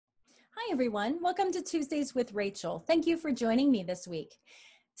Hi everyone, welcome to Tuesdays with Rachel. Thank you for joining me this week.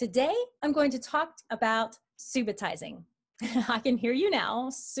 Today, I'm going to talk about subitizing. I can hear you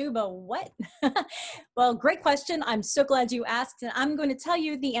now. Suba, what? Well, great question. I'm so glad you asked, and I'm going to tell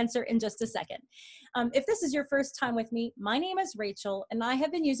you the answer in just a second. If this is your first time with me, my name is Rachel, and I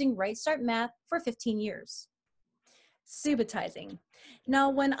have been using Right Start Math for 15 years. Subitizing. Now,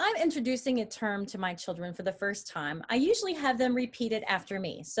 when I'm introducing a term to my children for the first time, I usually have them repeat it after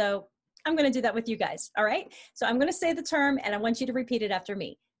me. So I'm going to do that with you guys, all right? So I'm going to say the term, and I want you to repeat it after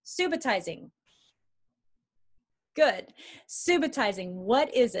me. Subitizing. Good. Subitizing,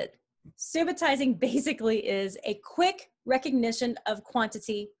 what is it? Subitizing basically is a quick recognition of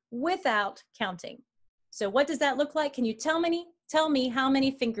quantity without counting. So what does that look like? Can you tell me how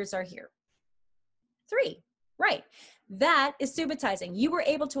many fingers are here? 3, right. That is subitizing. You were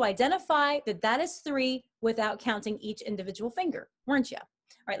able to identify that that is 3 without counting each individual finger, weren't you?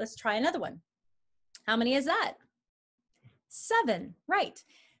 All right, let's try another one. How many is that? 7, right.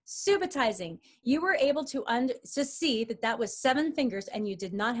 Subitizing, you were able to see that that was 7 fingers and you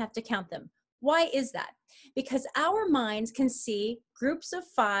did not have to count them. Why is that? Because our minds can see groups of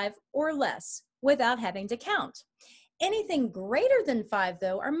 5 or less without having to count. Anything greater than 5,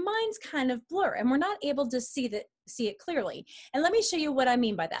 though, our minds kind of blur and we're not able to see it clearly. And let me show you what I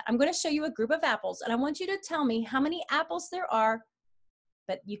mean by that. I'm going to show you a group of apples and I want you to tell me how many apples there are,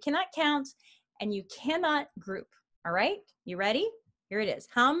 but you cannot count and you cannot group. All right, you ready? Here it is.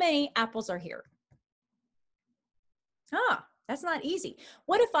 How many apples are here? Ah, that's not easy.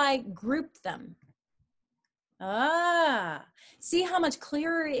 What if I grouped them? Ah, see how much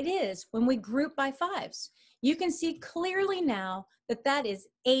clearer it is when we group by 5s. You can see clearly now that that is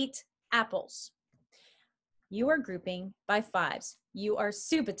 8 apples. You are grouping by 5s. You are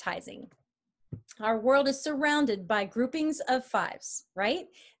subitizing. Our world is surrounded by groupings of 5s, right?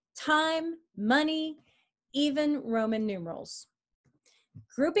 Time, money, even Roman numerals.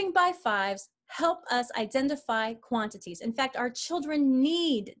 Grouping by 5s help us identify quantities. In fact, our children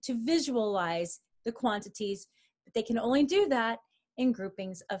need to visualize the quantities, but they can only do that in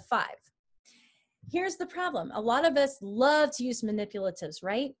groupings of 5. Here's the problem. A lot of us love to use manipulatives,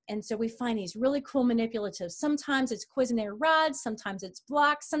 right? And so we find these really cool manipulatives. Sometimes it's Cuisinart rods, sometimes it's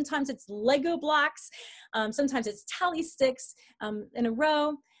blocks, sometimes it's Lego blocks, sometimes it's tally sticks in a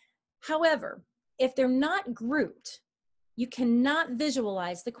row. However, if they're not grouped, you cannot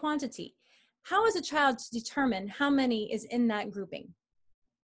visualize the quantity. How is a child to determine how many is in that grouping?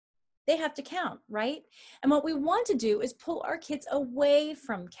 They have to count, right? And what we want to do is pull our kids away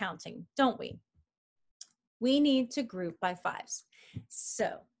from counting, don't we? We need to group by 5s.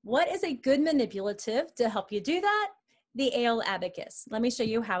 So what is a good manipulative to help you do that? The AL abacus. Let me show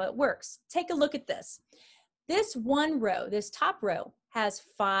you how it works. Take a look at this. This one row, this top row, has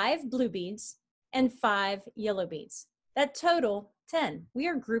 5 blue beads and 5 yellow beads. That total 10. We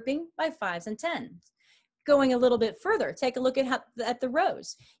are grouping by 5s and 10s. Going a little bit further, take a look at the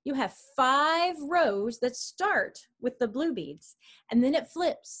rows. You have 5 rows that start with the blue beads, and then it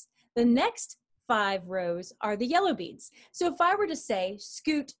flips. The next 5 rows are the yellow beads. So if I were to say,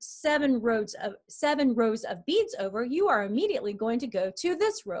 scoot 7 rows of beads over, you are immediately going to go to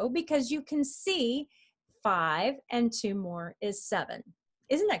this row because you can see 5 and 2 more is 7.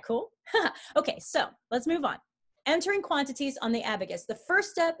 Isn't that cool? Okay, so let's move on. Entering quantities on the abacus. The first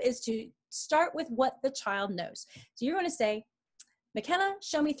step is to start with what the child knows. So you're going to say, McKenna,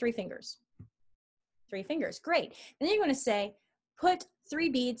 show me 3 fingers. 3 fingers, great. Then you're going to say, put 3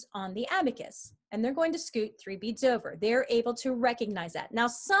 beads on the abacus. And they're going to scoot 3 beads over. They're able to recognize that. Now,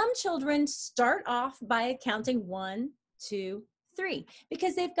 some children start off by counting 1, 2, 3,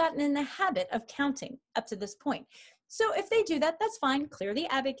 because they've gotten in the habit of counting up to this point. So if they do that, that's fine. Clear the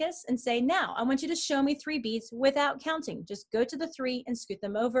abacus and say, now I want you to show me 3 beads without counting. Just go to the 3 and scoot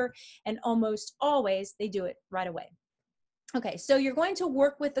them over. And almost always they do it right away. Okay, so you're going to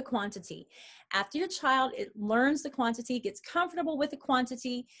work with the quantity. After your child learns the quantity, gets comfortable with the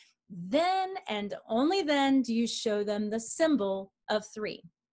quantity, then and only then do you show them the symbol of 3.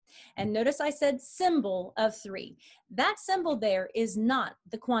 And notice I said symbol of 3. That symbol there is not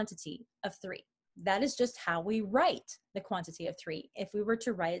the quantity of 3. That is just how we write the quantity of 3 if we were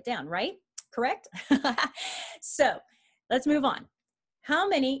to write it down, right? Correct? So let's move on. How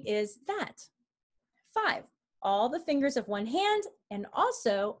many is that? 5. All the fingers of one hand and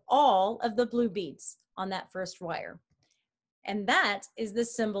also all of the blue beads on that first wire. And that is the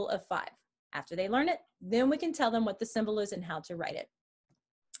symbol of 5. After they learn it, then we can tell them what the symbol is and how to write it.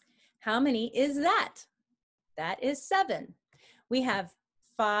 How many is that? That is 7. We have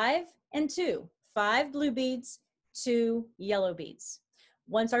 5 and 2. 5 blue beads, 2 yellow beads.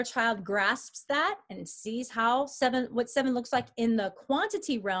 Once our child grasps that and sees how what 7 looks like in the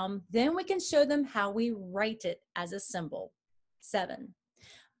quantity realm, then we can show them how we write it as a symbol. 7.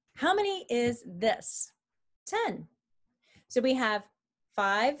 How many is this? 10. So we have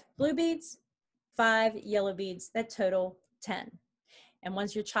 5 blue beads, 5 yellow beads that total 10. And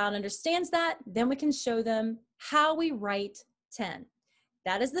once your child understands that, then we can show them how we write 10.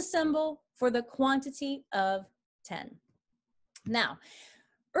 That is the symbol for the quantity of 10. Now,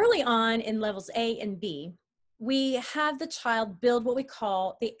 early on in levels A and B, we have the child build what we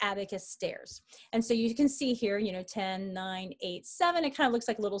call the abacus stairs. And so you can see here, 10, 9, 8, 7, it kind of looks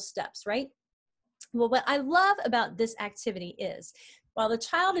like little steps, right? Well, what I love about this activity is, while the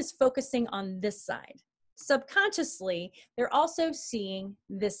child is focusing on this side, subconsciously, they're also seeing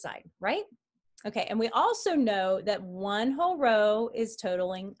this side, right? Okay, and we also know that one whole row is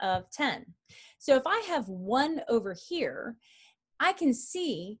totaling of 10. So if I have 1 over here, I can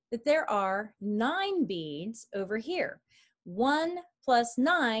see that there are 9 beads over here. 1 plus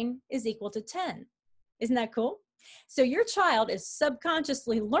 9 is equal to 10. Isn't that cool? So your child is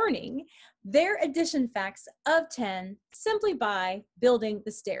subconsciously learning their addition facts of 10 simply by building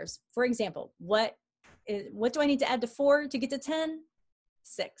the stairs. For example, what do I need to add to 4 to get to 10?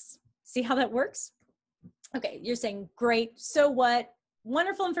 6. See how that works? Okay, you're saying, great, so what?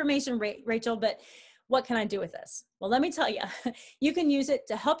 Wonderful information, Rachel, but what can I do with this? Well, let me tell you, you can use it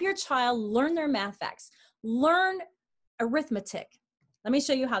to help your child learn their math facts, learn arithmetic. Let me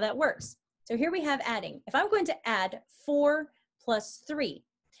show you how that works. So here we have adding. If I'm going to add 4 plus 3,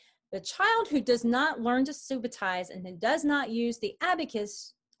 the child who does not learn to subitize and who does not use the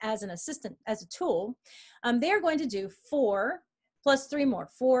abacus as an assistant, as a tool, they're going to do 4 plus 3 more,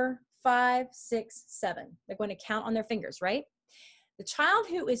 4, 5, 6, 7. They're going to count on their fingers, right? The child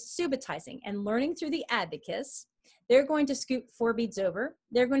who is subitizing and learning through the abacus, they're going to scoot 4 beads over.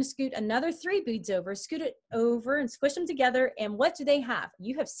 They're going to scoot another 3 beads over, scoot it over and squish them together. And what do they have?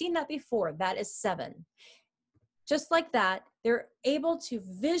 You have seen that before. That is 7. Just like that, they're able to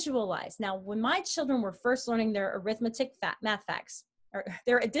visualize. Now, when my children were first learning their arithmetic math facts, or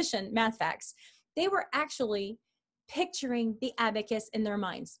their addition math facts, they were actually picturing the abacus in their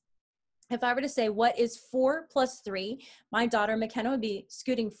minds. If I were to say, what is 4 plus 3? My daughter, McKenna, would be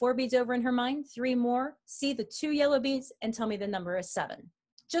scooting 4 beads over in her mind, 3 more, see the 2 yellow beads, and tell me the number is 7.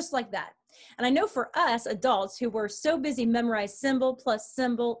 Just like that. And I know for us adults who were so busy memorizing symbol plus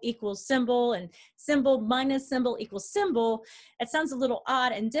symbol equals symbol and symbol minus symbol equals symbol, it sounds a little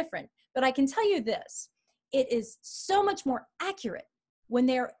odd and different. But I can tell you this, it is so much more accurate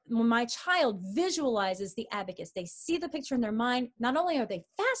when my child visualizes the abacus. They see the picture in their mind. Not only are they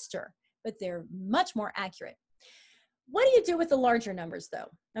faster, but they're much more accurate. What do you do with the larger numbers though?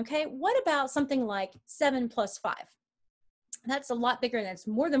 Okay, what about something like 7 plus 5? That's a lot bigger, and that's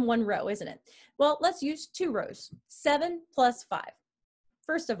more than 1 row, isn't it? Well, let's use 2 rows. 7 plus 5.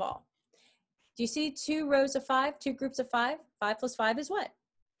 First of all, do you see 2 rows of 5, 2 groups of 5? 5 plus 5 is what?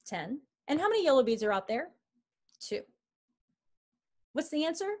 10. And how many yellow beads are out there? 2. What's the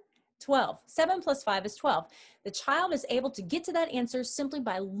answer? 12. 7 plus 5 is 12. The child is able to get to that answer simply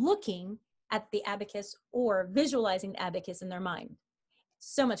by looking at the abacus or visualizing the abacus in their mind.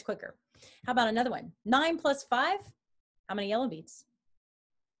 So much quicker. How about another one? 9 plus 5? How many yellow beads?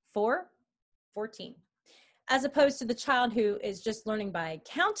 4, 14. As opposed to the child who is just learning by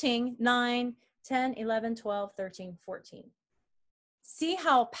counting 9, 10, 11, 12, 13, 14. See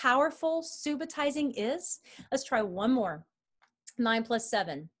how powerful subitizing is? Let's try one more. 9 plus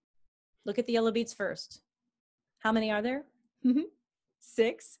 7. Look at the yellow beads first. How many are there?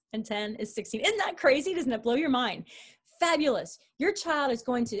 6, and 10 is 16. Isn't that crazy? Doesn't it blow your mind? Fabulous. Your child is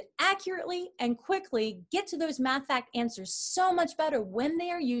going to accurately and quickly get to those math fact answers so much better when they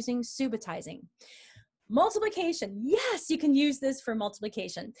are using subitizing. Multiplication. Yes, you can use this for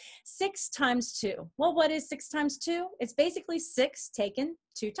multiplication. 6 times 2. Well, what is 6 times 2? It's basically 6 taken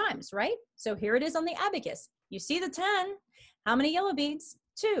 2 times, right? So here it is on the abacus. You see the 10. How many yellow beads?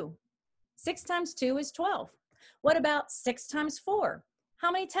 2. 6 times 2 is 12. What about 6 times 4?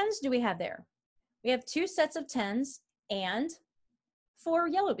 How many 10s do we have there? We have 2 sets of 10s and 4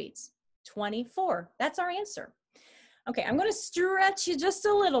 yellow beads. 24. That's our answer. Okay, I'm going to stretch you just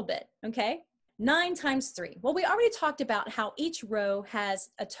a little bit, okay? 9 times 3. Well, we already talked about how each row has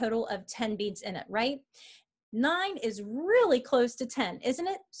a total of 10 beads in it, right? 9 is really close to 10, isn't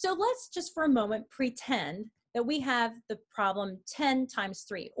it? So let's just for a moment pretend that we have the problem 10 times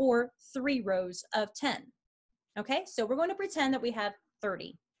 3, or 3 rows of 10. Okay, so we're going to pretend that we have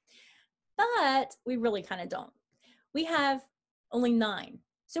 30. But we really kind of don't. We have only 9.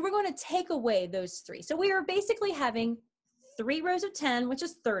 So we're going to take away those 3. So we are basically having 3 rows of 10, which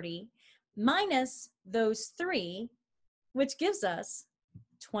is 30, minus those 3, which gives us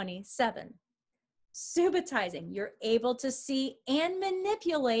 27. Subitizing, you're able to see and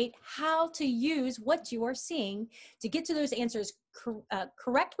manipulate how to use what you are seeing to get to those answers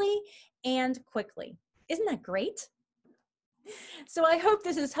correctly and quickly. Isn't that great? So I hope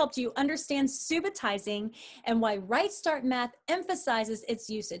this has helped you understand subitizing and why Right Start Math emphasizes its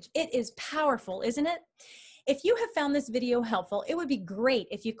usage. It is powerful, isn't it? If you have found this video helpful, it would be great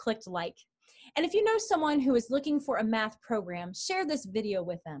if you clicked like. And if you know someone who is looking for a math program, share this video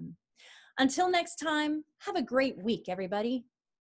with them. Until next time, have a great week, everybody.